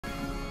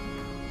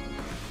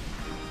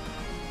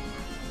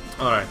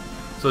Alright,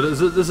 so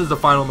this is the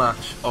final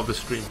match of the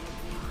stream.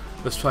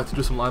 Let's try to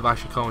do some live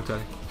action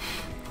commentary.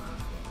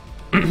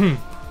 Let's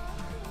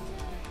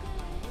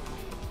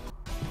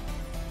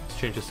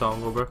change the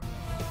song over.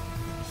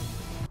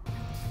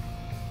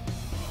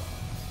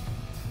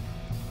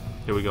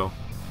 Here we go.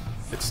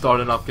 It's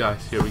starting up,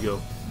 guys. Here we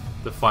go.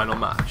 The final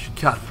match.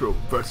 cattpro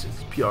versus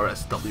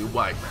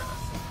PRSWAGGMAN.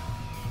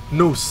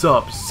 No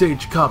subs.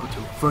 Sage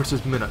Kabuto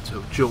versus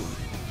Minato Jolie.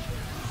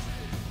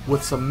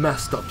 With some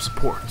messed up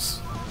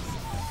supports.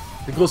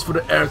 He goes for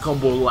the air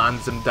combo,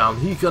 lands him down.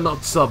 He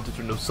cannot sub due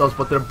to no subs,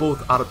 but they're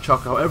both out of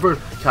chakra. However,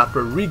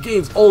 cattpro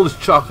regains all his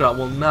chakra and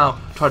will now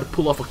try to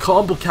pull off a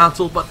combo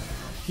cancel, but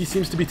he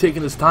seems to be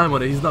taking his time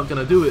on it. He's not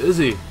gonna do it, is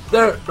he?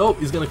 There! Nope,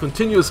 he's gonna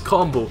continue his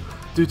combo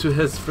due to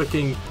his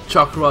freaking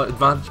chakra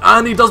advantage.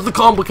 And he does the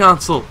combo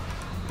cancel!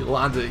 He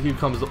lands it. Here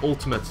comes the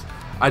ultimate.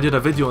 I did a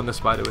video on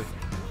this, by the way.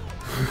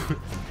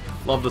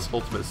 Love this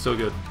ultimate, it's so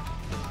good.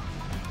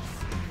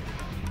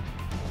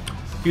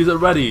 He's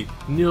already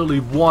nearly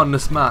won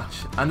this match,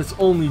 and it's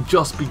only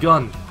just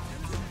begun.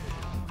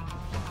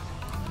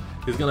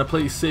 He's gonna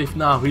play safe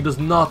now. He does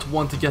not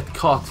want to get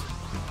caught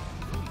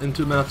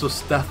into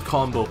Minato's death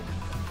combo.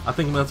 I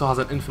think Minato has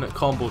an infinite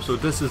combo, so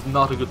this is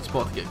not a good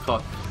spot to get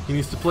caught. He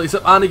needs to play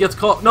safe, and he gets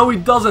caught. No, he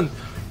doesn't.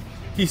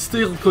 He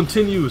still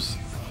continues.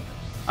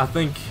 I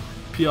think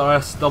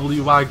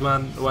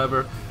PRSWAGGMAN,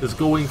 whoever, is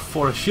going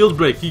for a shield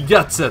break. He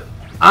gets it,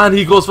 and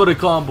he goes for the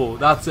combo.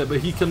 That's it,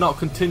 but he cannot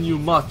continue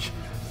much.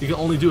 He can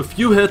only do a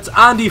few hits,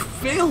 and he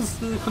fails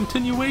the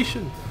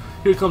continuation.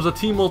 Here comes a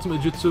team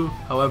ultimate jutsu.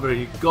 However,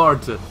 he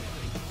guards it.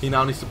 He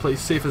now needs to play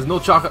safe. There's no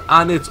chakra,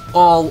 and it's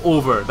all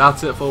over.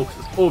 That's it, folks.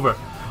 It's over.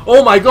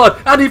 Oh my god,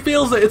 and he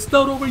fails it. It's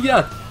not over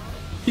yet.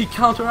 He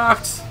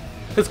counteracts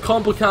his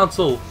combo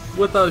cancel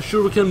with a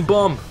shuriken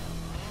bomb.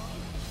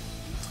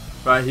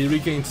 Right, he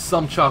regains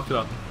some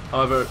chakra.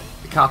 However,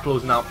 cattpro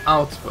is now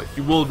out, but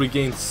he will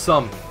regain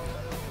some.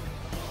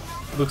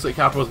 Looks like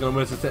cattpro is going to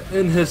win it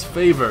in his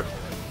favor.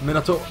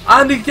 Minato,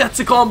 and he gets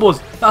the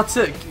combos. That's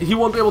it. He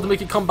won't be able to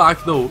make it come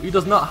back though. He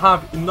does not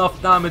have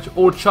enough damage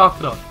or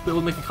chakra to be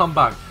able to make it come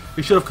back.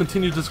 He should have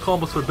continued his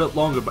combos for a bit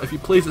longer, but if he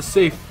plays it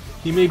safe,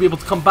 he may be able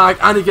to come back,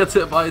 and he gets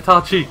hit by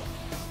Itachi.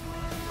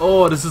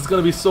 Oh, this is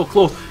going to be so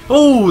close.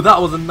 Oh, that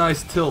was a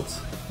nice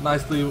tilt.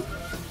 Nicely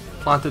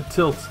planted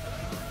tilt.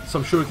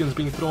 Some shurikens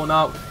being thrown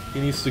out. He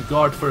needs to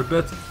guard for a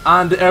bit,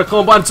 and the air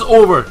combo, and it's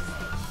over.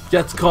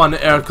 Gets caught in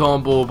the air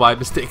combo by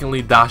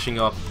mistakenly dashing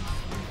up.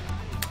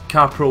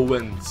 cattpro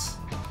wins.